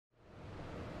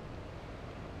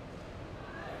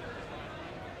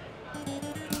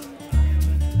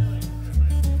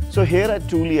So here at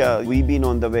Trulia, we've been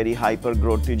on the very hyper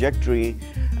growth trajectory,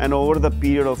 and over the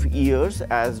period of years,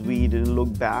 as we didn't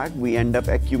look back, we end up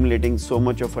accumulating so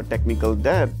much of a technical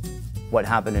debt. What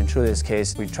happened in Trulia's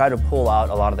case, we tried to pull out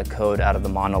a lot of the code out of the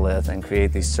monolith and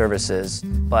create these services,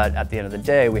 but at the end of the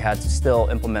day, we had to still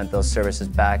implement those services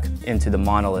back into the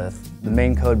monolith. The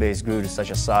main code base grew to such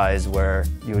a size where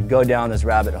you would go down this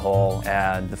rabbit hole,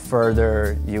 and the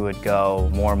further you would go,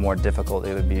 more and more difficult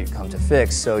it would become to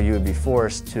fix, so you would be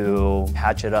forced to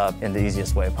patch it up in the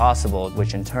easiest way possible,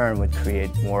 which in turn would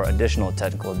create more additional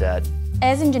technical debt.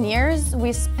 As engineers,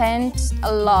 we spent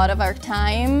a lot of our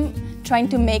time trying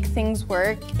to make things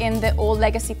work in the old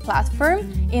legacy platform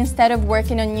instead of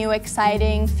working on new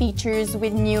exciting features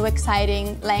with new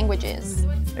exciting languages.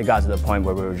 It got to the point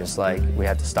where we were just like, we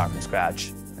had to start from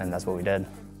scratch, and that's what we did.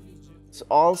 It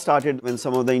all started when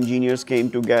some of the engineers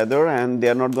came together and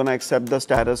they're not going to accept the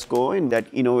status quo. In that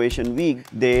innovation week,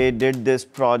 they did this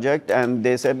project and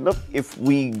they said, look, if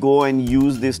we go and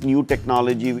use this new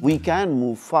technology, we can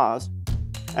move fast.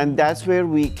 And that's where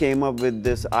we came up with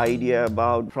this idea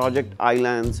about Project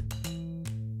Islands.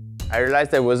 I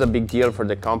realized that was a big deal for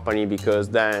the company because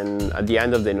then at the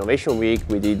end of the Innovation Week,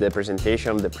 we did the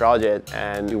presentation of the project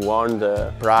and we won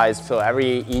the prize. So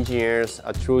every engineers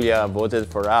at Trulia voted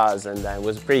for us, and then it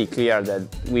was pretty clear that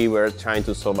we were trying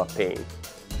to solve a pain.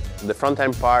 The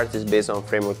front-end part is based on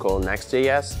framework called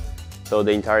Next.js. So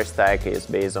the entire stack is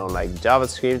based on like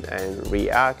JavaScript and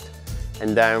React.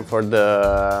 And then for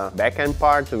the backend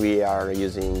part, we are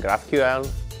using GraphQL.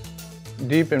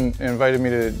 Deep invited me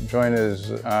to join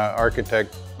as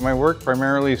architect. My work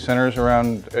primarily centers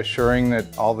around assuring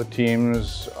that all the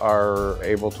teams are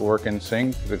able to work in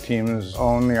sync. The teams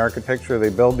own the architecture, they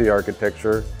build the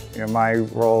architecture. My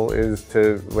role is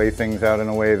to lay things out in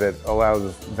a way that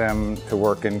allows them to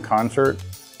work in concert.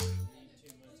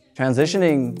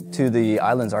 Transitioning to the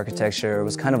Islands architecture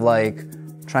was kind of like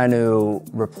trying to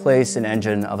replace an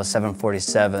engine of a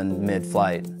 747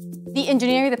 mid-flight. The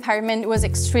engineering department was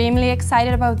extremely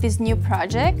excited about this new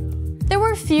project. There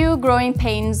were a few growing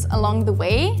pains along the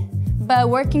way, but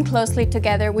working closely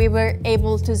together, we were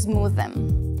able to smooth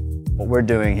them. What we're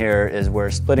doing here is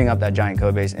we're splitting up that giant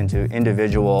codebase into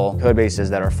individual codebases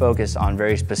that are focused on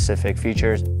very specific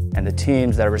features, and the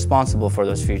teams that are responsible for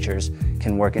those features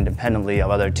can work independently of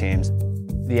other teams.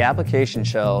 The application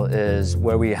shell is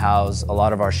where we house a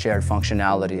lot of our shared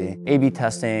functionality. A/B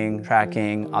testing,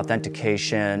 tracking,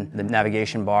 authentication, the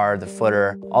navigation bar, the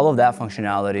footer, all of that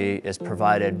functionality is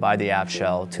provided by the app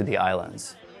shell to the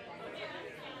islands.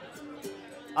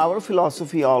 Our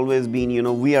philosophy always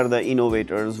been, we are the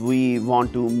innovators. We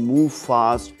want to move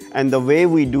fast. And the way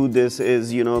we do this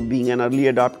is, being an early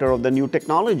adopter of the new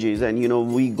technologies. And,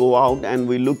 we go out and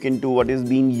we look into what is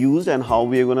being used and how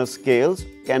we're going to scale.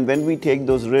 And when we take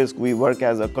those risks, we work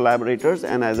as a collaborators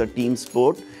and as a team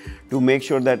sport to make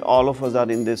sure that all of us are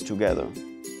in this together.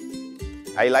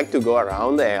 I like to go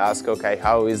around and ask, okay,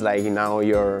 how is like now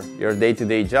your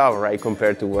day-to-day job, right,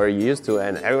 compared to where you used to?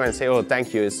 And everyone say, oh,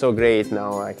 thank you, it's so great.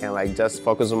 Now I can like just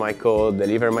focus on my code,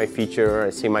 deliver my feature,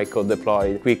 I see my code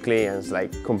deployed quickly, and it's like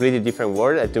completely different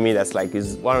world. And to me, that's like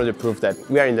is one of the proof that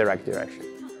we are in the right direction.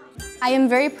 I am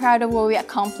very proud of what we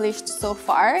accomplished so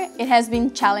far. It has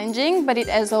been challenging, but it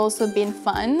has also been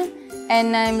fun.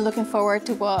 And I'm looking forward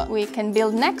to what we can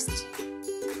build next.